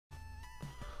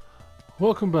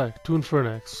Welcome back to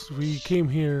Infernax. We came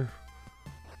here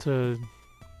to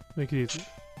make it easy.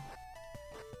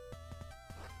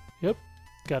 Yep,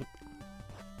 got it.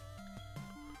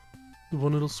 The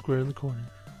one little square in the corner.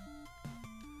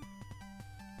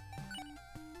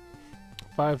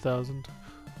 5,000.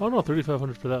 Oh no,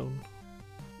 3,500 for that one.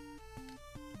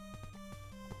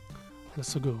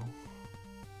 Let's go.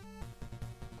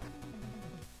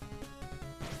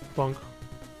 Bonk.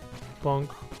 Bonk.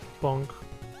 Bonk.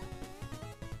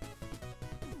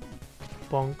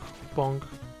 Bonk. Bonk.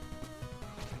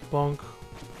 Bonk.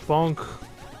 Bonk.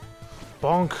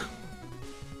 Bonk.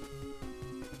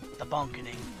 The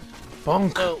bonkening.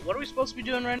 Bonk. So, what are we supposed to be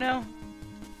doing right now?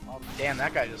 Oh, damn,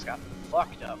 that guy just got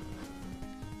fucked up.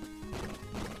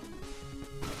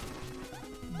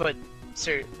 But,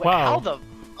 seriously, Wow. how the...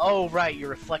 Oh, right, your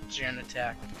reflection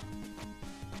attack.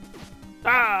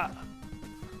 Ah!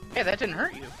 Hey, that didn't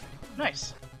hurt you.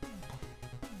 Nice.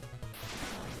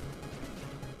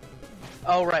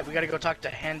 Oh, right, we gotta go talk to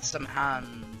Handsome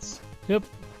Hans. Yep.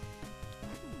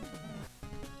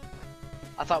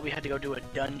 I thought we had to go do a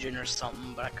dungeon or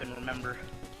something, but I couldn't remember.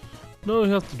 No,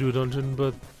 you have to do a dungeon,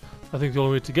 but I think the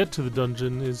only way to get to the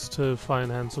dungeon is to find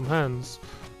Handsome Hans.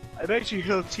 I bet you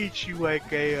he'll teach you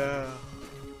like a,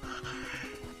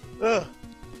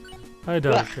 I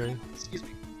doubt it, Trey. Excuse me.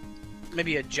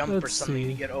 Maybe a jump or Let's something see.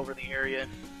 to get over the area.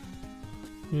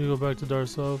 You go back to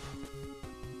Darsov.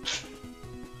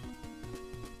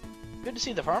 Good to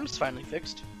see the farm's finally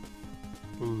fixed.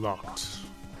 Locked.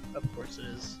 Of course it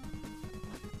is.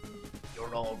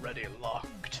 You're already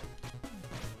locked.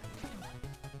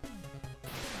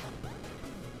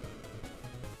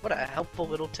 What a helpful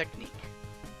little technique.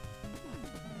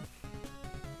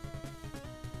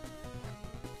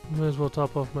 Might as well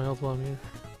top off my health while I'm here.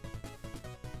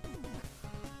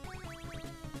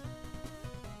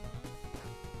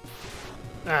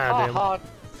 Ah, damn. Haha,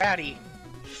 fatty.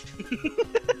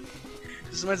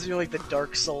 This reminds me of like the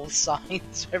Dark Souls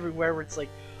signs everywhere where it's like,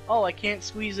 oh, I can't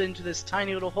squeeze into this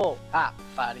tiny little hole. Ah,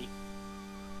 fatty.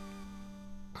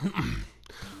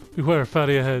 Beware,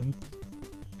 fatty ahead.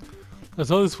 I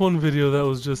saw this one video that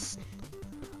was just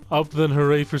up then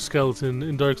hooray for skeleton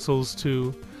in Dark Souls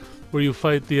 2, where you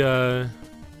fight the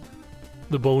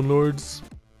Bone Lords.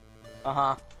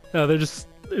 Uh-huh. Yeah, they're just,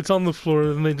 it's on the floor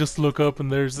and they just look up and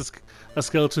there's this a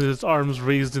skeleton with its arms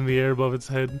raised in the air above its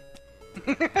head.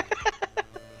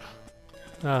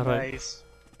 Ah, right. Nice.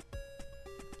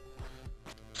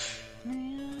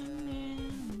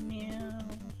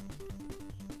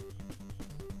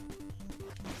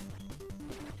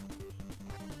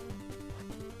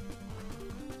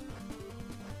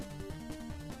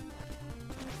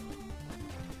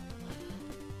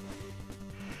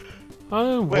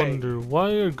 I wonder,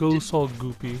 why are ghosts all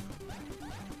goopy?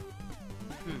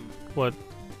 What?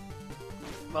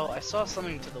 Well, I saw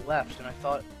something to the left and I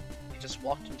thought he just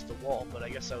walked into the wall, but I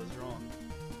guess I was wrong.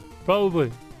 Probably.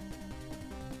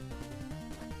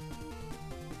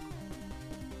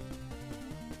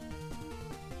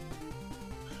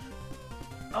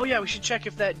 Oh yeah, we should check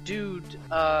if that dude,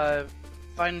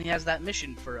 finally has that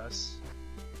mission for us.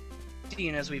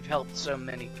 Seeing as we've helped so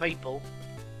many people.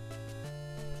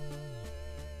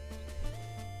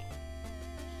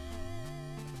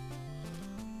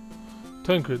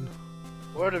 Tancred.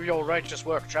 Word of your righteous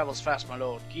work travels fast, my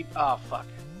lord. Keep... Ah, fuck.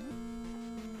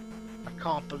 I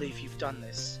can't believe you've done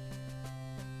this.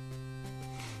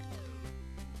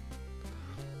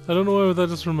 I don't know why that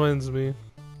just reminds me.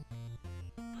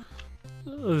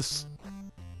 This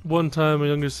one time my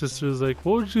younger sister was like,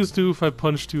 what would you just do if I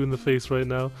punched you in the face right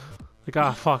now? Like,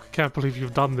 ah, fuck, I can't believe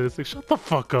you've done this. Like, shut the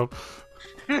fuck up.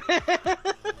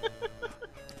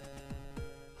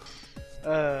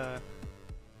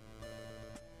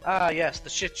 Ah, yes, the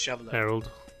shit shoveler. Harold.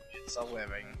 It's a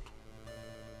living.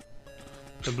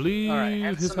 I believe Alright,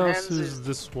 his Handsome house Hans is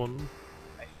this one.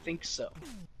 I think so.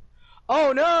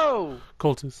 Oh no!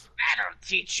 Cultist. That'll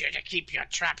teach you to keep your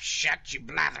trap shut, you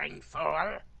blathering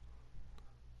fool.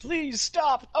 Please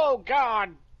stop! Oh god!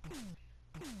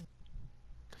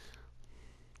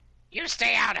 You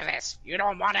stay out of this! You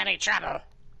don't want any trouble!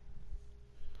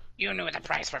 You knew the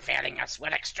price for failing us.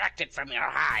 We'll extract it from your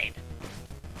hide.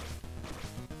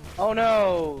 Oh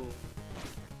no!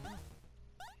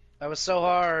 That was so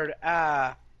hard.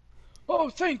 Ah. Oh,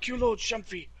 thank you, Lord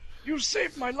Shumfy. You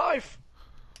saved my life.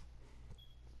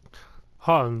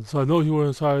 Hans, I know you were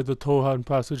inside the Tohan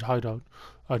Passage hideout.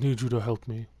 I need you to help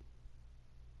me.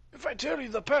 If I tell you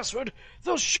the password,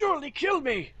 they'll surely kill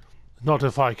me. Not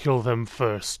if I kill them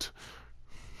first.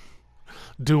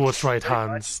 Do what's right, Very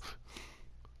Hans.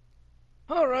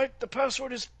 Alright, the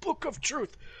password is Book of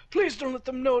Truth. Please don't let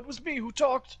them know it was me who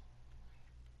talked.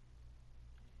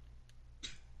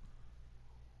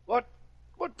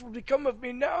 What will become of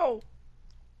me now?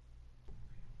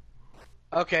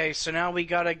 Okay, so now we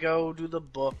gotta go do the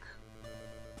book.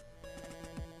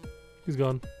 He's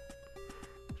gone.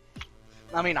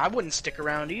 I mean, I wouldn't stick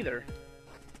around either.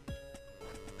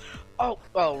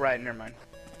 Oh, right, never mind.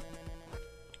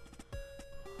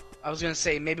 I was gonna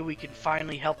say, maybe we could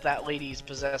finally help that lady's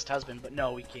possessed husband, but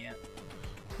no, we can't.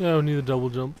 Yeah, we need a double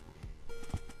jump.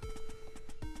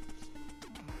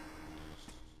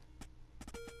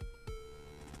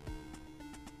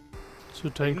 Sir We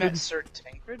met Tancred? Sir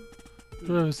Tancred?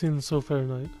 I've seen So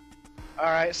Fahrenheit.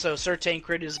 Alright, so Sir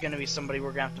Tancred is gonna be somebody we're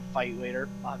gonna have to fight later,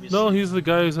 obviously. No, he's the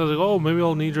guy who says like, oh, maybe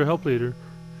I'll need your help later.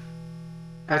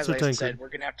 That's As Sir I Tancred. said, we're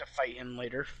gonna have to fight him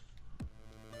later.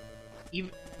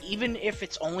 Even if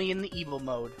it's only in the evil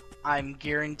mode, I'm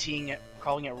guaranteeing it,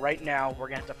 calling it right now, we're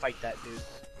gonna have to fight that dude.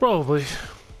 Probably.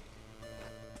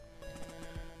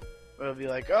 We'll be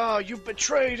like, oh, you've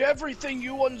betrayed everything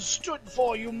you once stood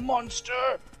for, you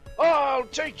monster! I'll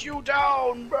take you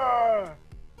down! Brr!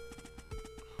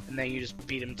 And then you just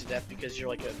beat him to death because you're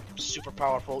like a super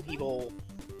powerful, evil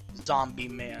zombie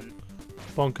man.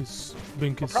 Bonkus. Or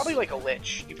Binkus. probably like a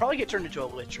lich. You probably get turned into a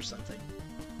lich or something.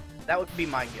 That would be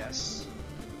my guess.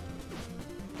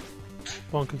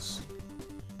 Bonkus.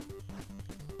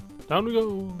 Down we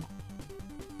go.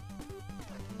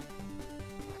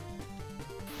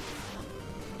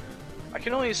 I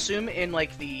can only assume in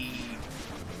like the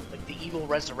evil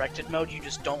resurrected mode, you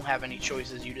just don't have any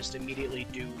choices. You just immediately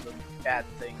do the bad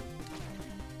thing.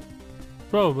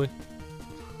 Probably.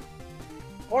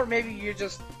 Or maybe you're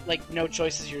just like no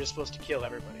choices. You're just supposed to kill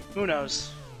everybody. Who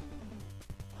knows?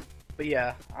 But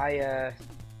yeah, I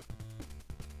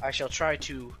shall try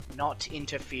to not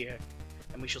interfere,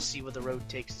 and we shall see where the road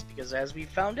takes us. Because as we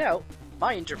found out,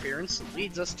 my interference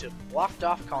leads us to blocked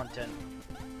off content.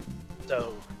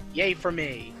 So, yay for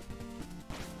me.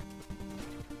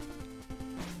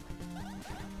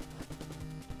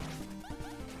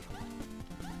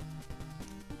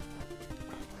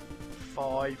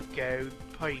 $5 gold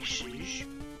pieces.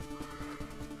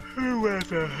 Who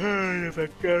ever heard of a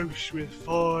ghost with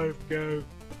 5 gold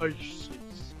pieces?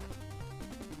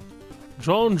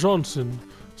 John Johnson,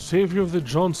 savior of the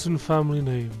Johnson family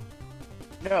name.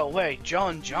 No way,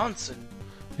 John Johnson.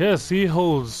 Yes, he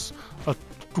holds a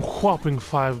whopping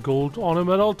 5 gold on him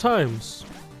at all times.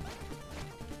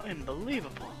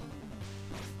 Unbelievable.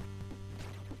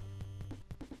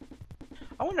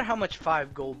 I wonder how much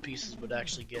 5 gold pieces would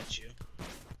actually get you.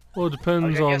 Well, it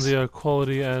depends Okay, I on guess- the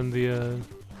quality and the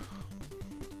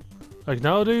like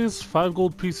nowadays, 5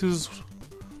 gold pieces.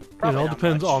 Probably it all not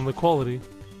depends much. on the quality.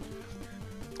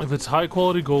 If it's high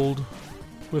quality gold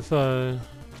with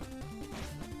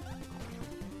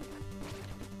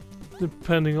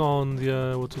depending on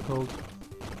the what's it called?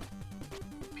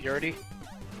 Purity?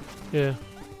 Yeah.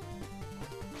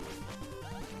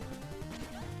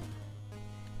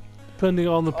 Depending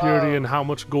on the purity and how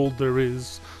much gold there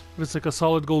is. If it's like a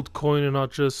solid gold coin and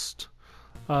not just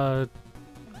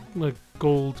like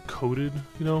gold coated,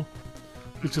 you know?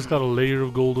 It's just got a layer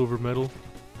of gold over metal.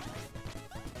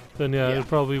 Then yeah, Yeah. it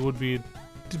probably would be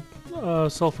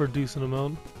sell for a decent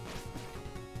amount.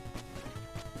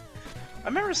 I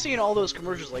remember seeing all those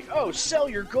commercials like, oh, sell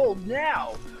your gold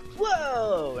now!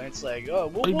 Whoa! And it's like, oh,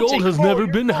 we'll Gold take has all never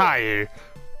your been gold. higher.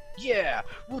 Yeah,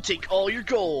 we'll take all your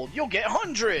gold. You'll get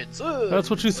hundreds. Ugh.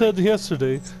 That's what you said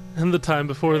yesterday, and the time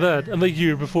before that, and the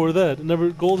year before that.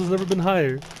 Gold has never been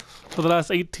higher. For the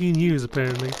last 18 years,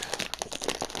 apparently.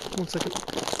 1 second.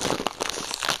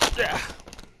 Yeah.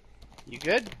 You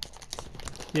good?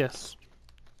 Yes.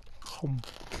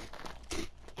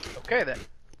 Okay then.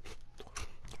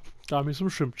 Got me some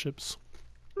shrimp chips.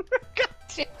 God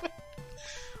damn it.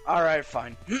 Alright,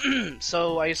 fine.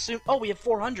 So I assume. Oh, we have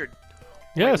 400.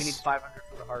 Wait, Yes. we need 500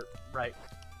 for the heart. Right.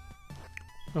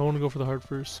 I want to go for the heart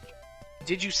first.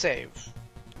 Did you save?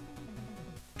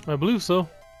 I believe so.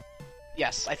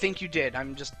 Yes, I think you did.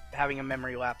 I'm just having a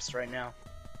memory lapse right now.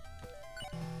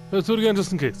 Let's do it again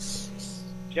just in case.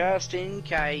 Just in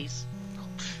case.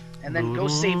 And then go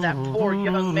save that poor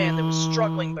young man that was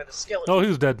struggling by the skeleton. Oh,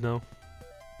 he's dead now.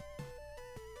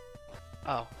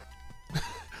 Oh.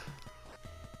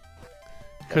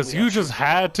 Because we you actually- just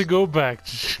had to go back.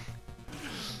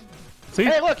 See?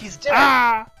 Hey, look, he's dead!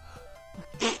 Ah!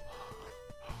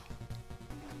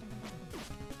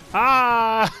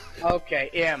 Ah! Okay,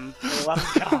 M. For the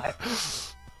love of God.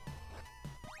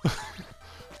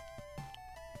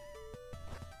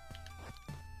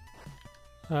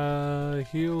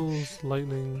 Heals,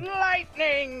 lightning.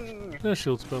 Lightning! Yeah,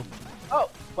 shield spell. Oh,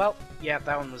 well, yeah,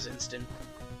 that one was instant.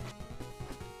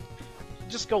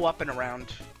 Just go up and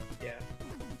around. Yeah.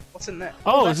 What's in there?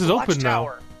 Oh, that's this is the open now.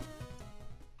 watchtower.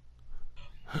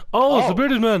 Oh, it's the Oh.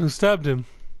 bearded man who stabbed him.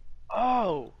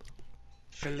 Oh.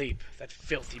 Philippe, that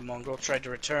filthy mongrel, tried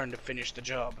to return to finish the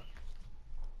job.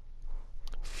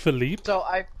 Philippe? So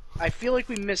I feel like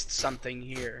we missed something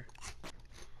here.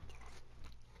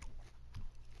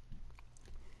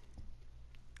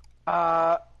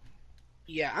 Yeah,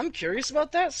 I'm curious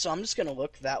about that, so I'm just gonna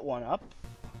look that one up.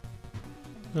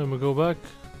 I'm gonna go back.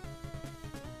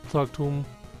 Talk to him.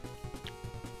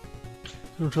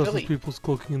 I don't trust these Philippe. people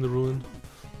skulking in the ruin.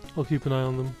 I'll keep an eye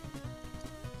on them.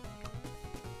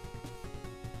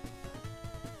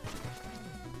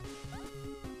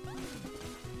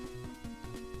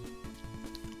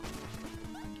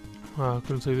 Ah,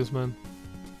 couldn't save this man.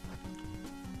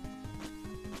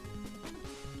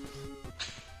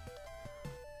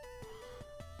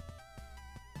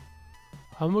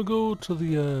 I'm gonna go to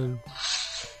the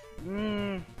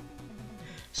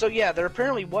So yeah, there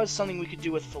apparently was something we could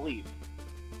do with Philippe.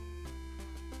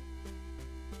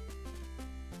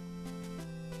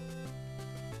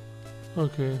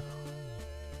 Okay.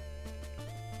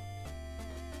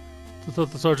 I thought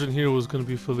the sergeant here was gonna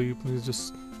be Philippe, and he's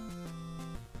just...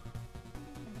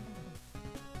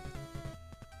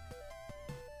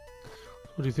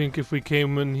 What do you think if we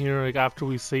came in here, like, after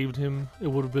we saved him, it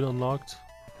would have been unlocked?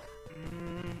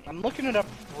 I'm looking it up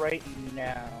right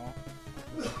now.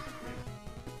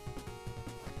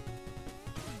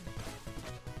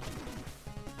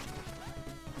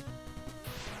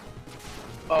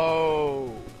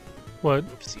 Oh. What?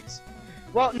 Oopsies.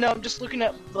 Well, no, I'm just looking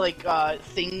at like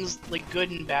things, like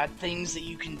good and bad things that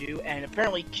you can do, and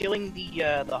apparently killing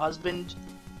the husband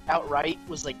outright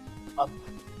was like a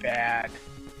bad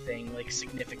thing, like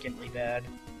significantly bad.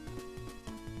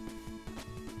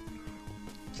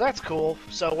 So that's cool.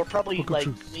 So we're probably Book of like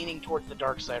Truth. leaning towards the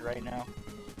dark side right now.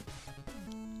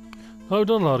 Oh, we've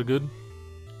done a lot of good.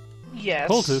 Yes.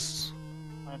 Cultists.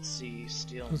 Let's see.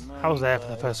 Steal. I was there for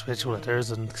the first ritual at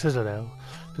Urzen Citadel.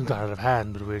 Things got out of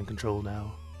hand, but we're in control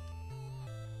now.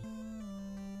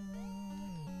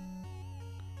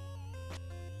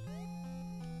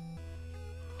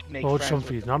 Make Lord friends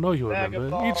with Shumfeed, I know you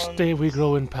remember. Each day we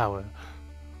grow in power.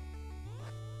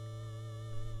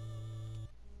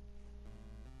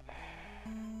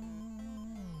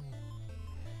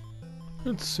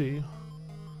 Let's see.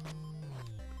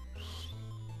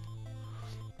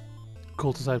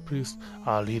 Cultist High Priest,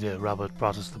 our leader, Robert,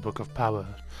 brought us the Book of Power,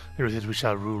 and with it we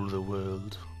shall rule the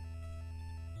world.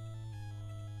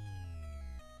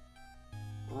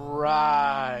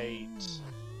 Right.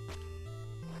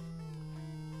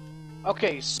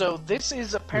 Okay, so this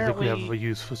is I think apparently. we have a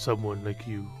use for someone like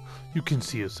you. You can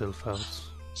see yourself out.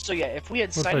 So yeah, if we had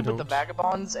What if I sided with the don't?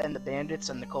 vagabonds and the bandits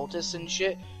and the cultists and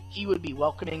shit, he would be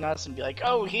welcoming us and be like,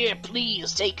 "Oh, here,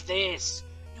 please take this.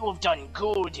 You have done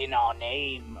good in our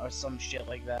name," or some shit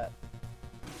like that.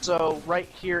 So right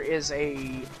here is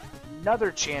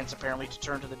another chance apparently to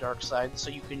turn to the dark side.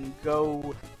 So you can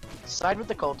go side with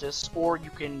the cultists, or you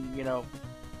can, you know,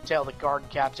 tell the guard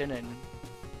captain and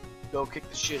go kick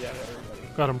the shit out of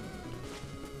everybody. Got him.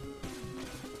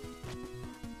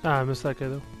 Ah, I missed that guy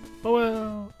though. Oh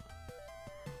well.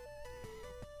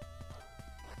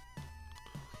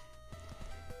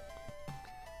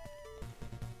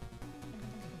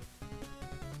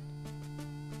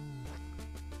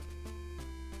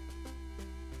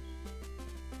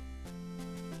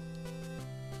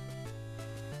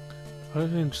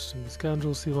 Very interesting. The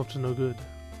scoundrels seem up to no good.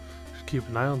 Should keep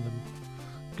an eye on them.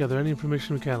 Gather any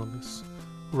information we can on this.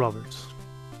 Robert.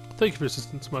 Thank you for your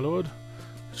assistance, my lord.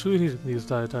 I truly need it in these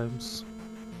dire times.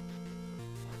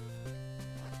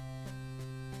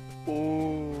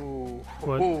 Ooh.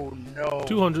 What? Ooh, no.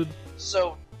 200.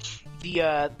 So,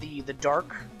 the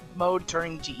dark mode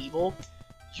turning to evil,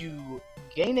 you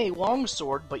gain a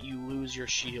longsword, but you lose your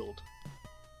shield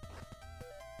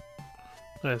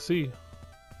I see.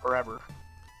 forever.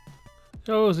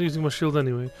 I was using my shield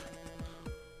anyway.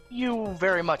 You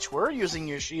very much were using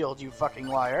your shield, you fucking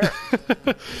liar.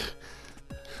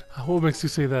 What makes you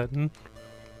say that, hmm?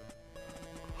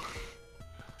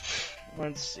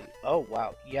 Let's see. Oh,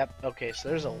 wow. Yep. Okay, so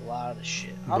there's a lot of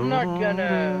shit. I'm not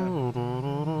gonna...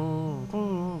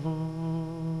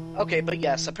 Okay, but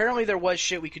yes, apparently there was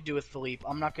shit we could do with Philippe.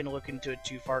 I'm not gonna look into it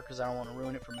too far because I don't want to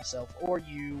ruin it for myself or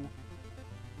you.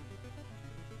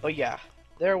 But yeah,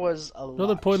 there was a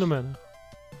Another lot. point of mana.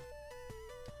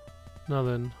 Now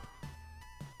then.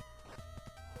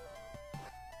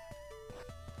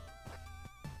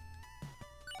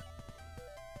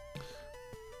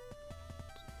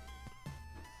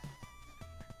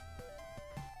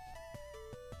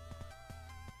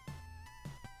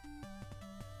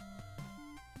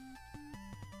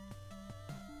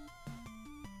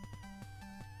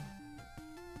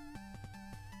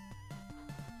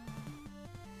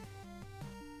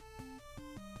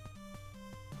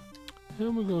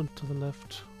 And we're going to the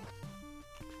left.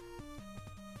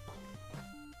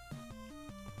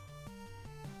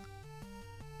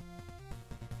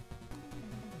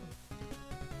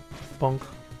 Bonk.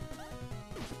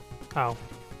 Ow.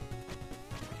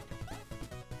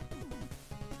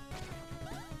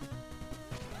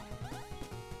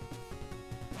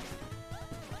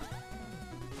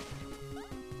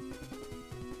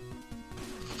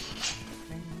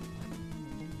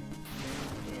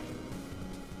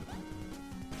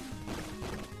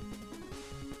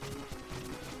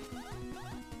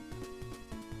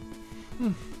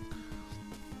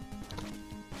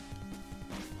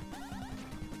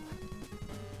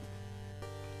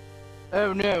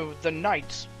 Oh no, the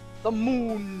night, the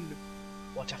moon.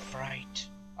 What a fright!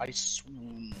 I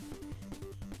swoon.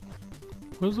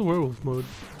 Where's the werewolf mode?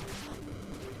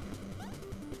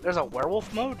 There's a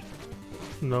werewolf mode?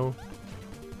 No.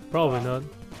 Probably not.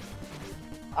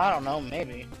 I don't know,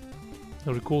 maybe.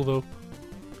 That'd be cool though.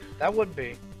 That would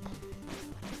be.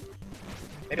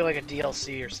 Maybe like a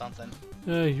DLC or something.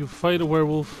 Yeah, you fight a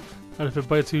werewolf, and if it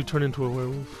bites you, you turn into a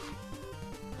werewolf.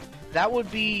 That would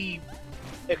be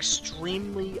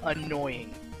extremely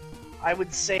annoying. I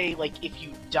would say, like, if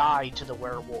you die to the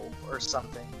werewolf or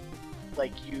something.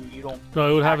 Like, you don't... No,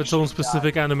 it would have its own actually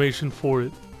specific animation for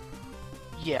it.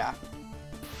 Yeah.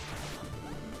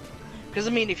 Because, I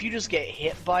mean, if you just get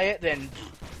hit by it, then...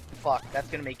 Fuck, that's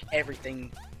gonna make everything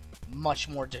much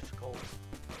more difficult.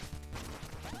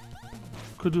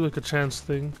 Could do like a chance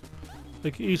thing.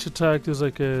 Like each attack is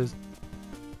like a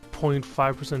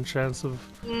 0.5% chance of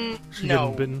she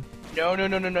getting bitten. No.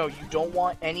 You don't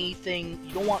want anything.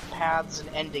 You don't want paths and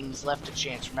endings left to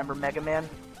chance. Remember Mega Man?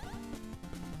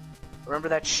 Remember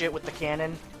that shit with the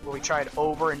cannon where we tried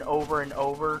over and over and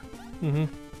over? Mm-hmm.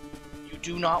 You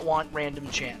do not want random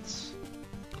chance.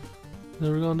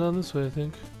 Never gone down this way, I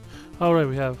think. All right,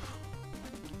 we have.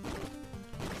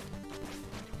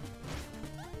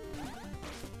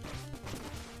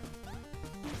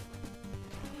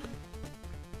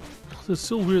 It's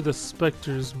still weird that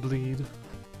specters bleed.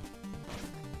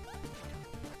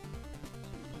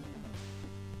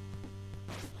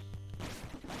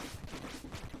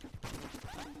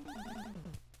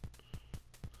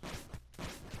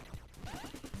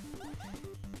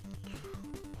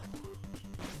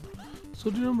 So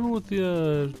do you remember what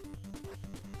the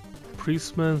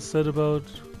priest man said about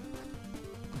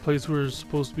the place we're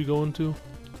supposed to be going to?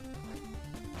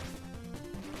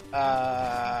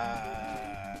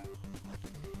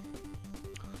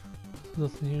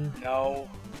 Nothing here. No.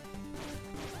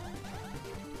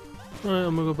 Alright,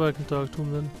 I'm gonna go back and talk to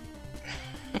him then.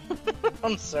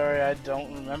 I'm sorry, I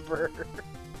don't remember.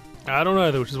 I don't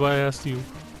either, which is why I asked you.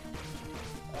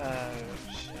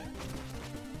 Shit.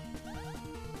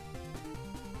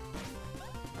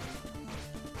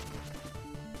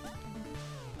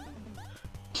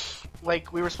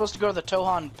 Like, we were supposed to go to the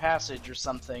Tohan Passage or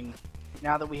something,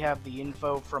 now that we have the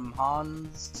info from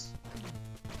Hans.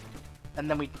 And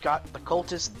then we got the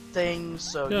cultist thing,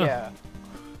 so yeah.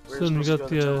 So then we got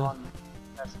the Tohan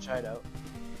Passage hideout.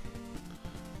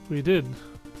 We did.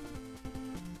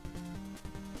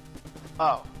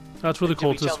 Oh. That's where the Did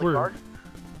we tell cultists the were. guard?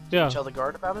 Yeah. Did we tell the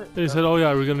guard about it? They said, oh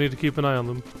yeah, we're gonna need to keep an eye on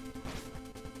them.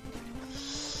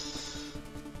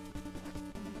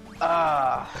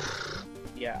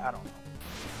 Yeah, I don't know.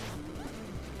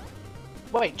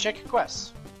 Wait, check your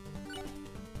quests.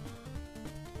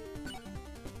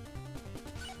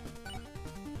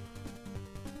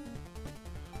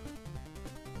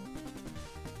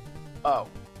 Oh.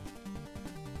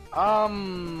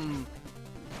 I'm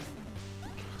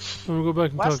gonna go back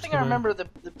and talk Last to thing the I man. remember, the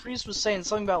priest was saying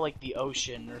something about like the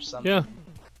ocean or something. Yeah.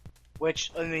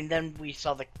 Which, I mean, then we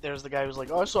saw there's the guy who's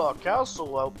like, oh, I saw a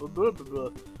castle out, blah, blah, blah,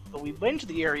 blah. But we went to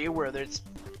the area where there's,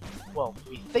 well,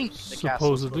 we think the castle is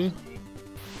Supposedly. supposed to be.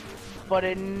 But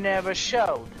it never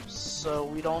showed, so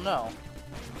we don't know.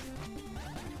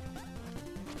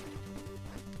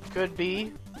 Could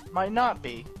be, might not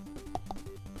be.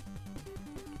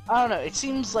 I don't know, it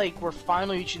seems like we're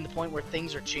finally reaching the point where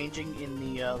things are changing in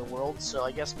the world, so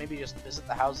I guess maybe just visit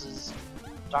the houses,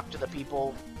 talk to the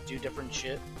people, do different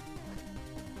shit.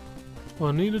 Well,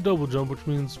 I need a double jump, which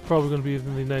means probably gonna be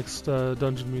in the next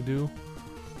dungeon we do.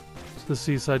 It's the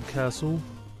seaside castle.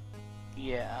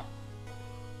 Yeah.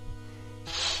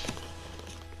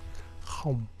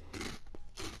 Home.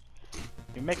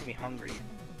 You're making me hungry.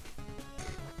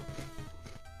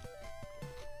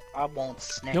 I want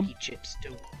snacky chips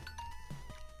too.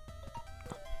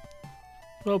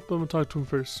 Well, I'm gonna talk to him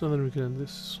first, and then we can end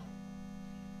this.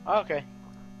 Okay.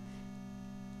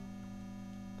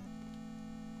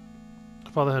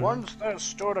 Father Henry. Once there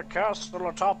stood a castle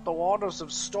atop the waters of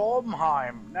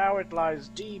Stormheim. Now it lies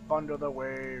deep under the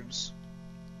waves.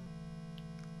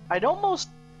 I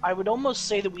would almost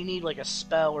say that we need like a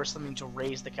spell or something to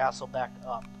raise the castle back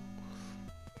up.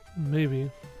 Maybe.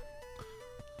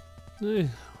 Hey,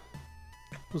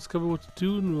 let's cover what to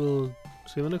do, and we'll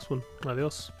see you in the next one.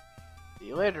 Adios. See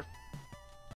you later.